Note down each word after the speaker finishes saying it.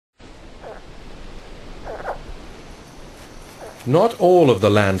Not all of the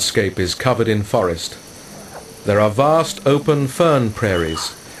landscape is covered in forest. There are vast open fern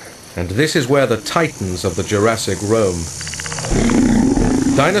prairies, and this is where the titans of the Jurassic roam.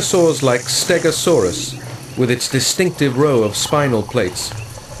 Dinosaurs like Stegosaurus, with its distinctive row of spinal plates,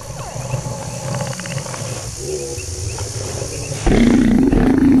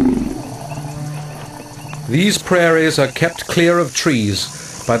 these prairies are kept clear of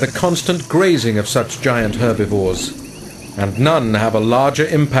trees by the constant grazing of such giant herbivores, and none have a larger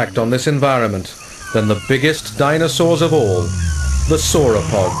impact on this environment than the biggest dinosaurs of all, the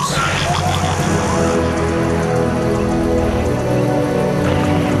sauropods.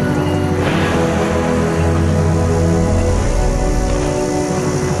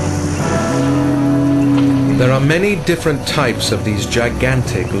 There are many different types of these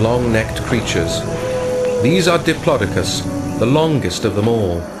gigantic, long-necked creatures. These are Diplodocus, the longest of them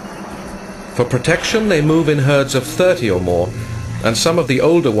all. For protection, they move in herds of 30 or more, and some of the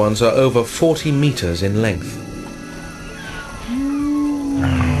older ones are over 40 meters in length.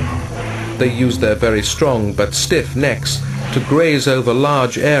 They use their very strong but stiff necks to graze over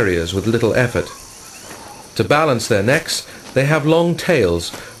large areas with little effort. To balance their necks, they have long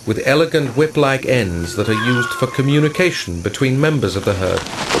tails with elegant whip-like ends that are used for communication between members of the herd.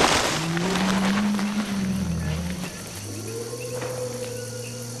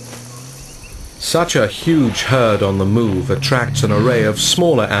 Such a huge herd on the move attracts an array of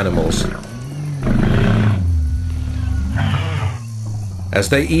smaller animals. As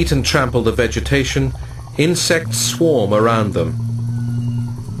they eat and trample the vegetation, insects swarm around them.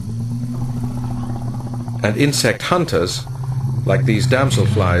 And insect hunters, like these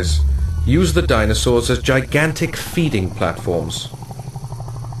damselflies, use the dinosaurs as gigantic feeding platforms.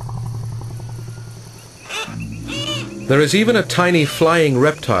 There is even a tiny flying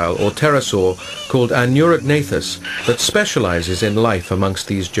reptile or pterosaur called Anurognathus that specializes in life amongst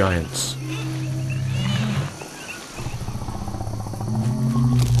these giants.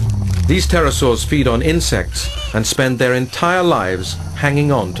 These pterosaurs feed on insects and spend their entire lives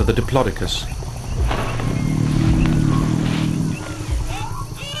hanging on to the Diplodocus.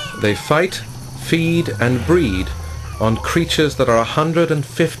 They fight, feed and breed on creatures that are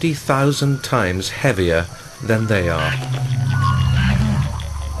 150,000 times heavier than they are.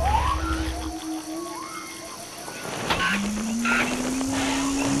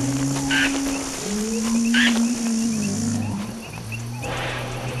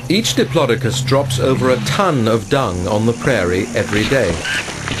 Each Diplodocus drops over a ton of dung on the prairie every day.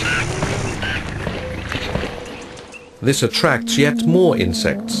 This attracts yet more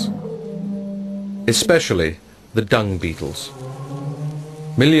insects, especially the dung beetles.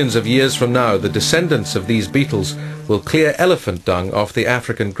 Millions of years from now, the descendants of these beetles will clear elephant dung off the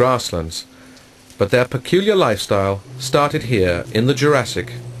African grasslands, but their peculiar lifestyle started here in the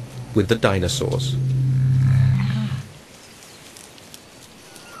Jurassic with the dinosaurs.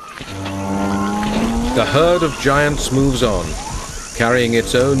 The herd of giants moves on, carrying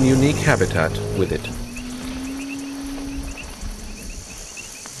its own unique habitat with it.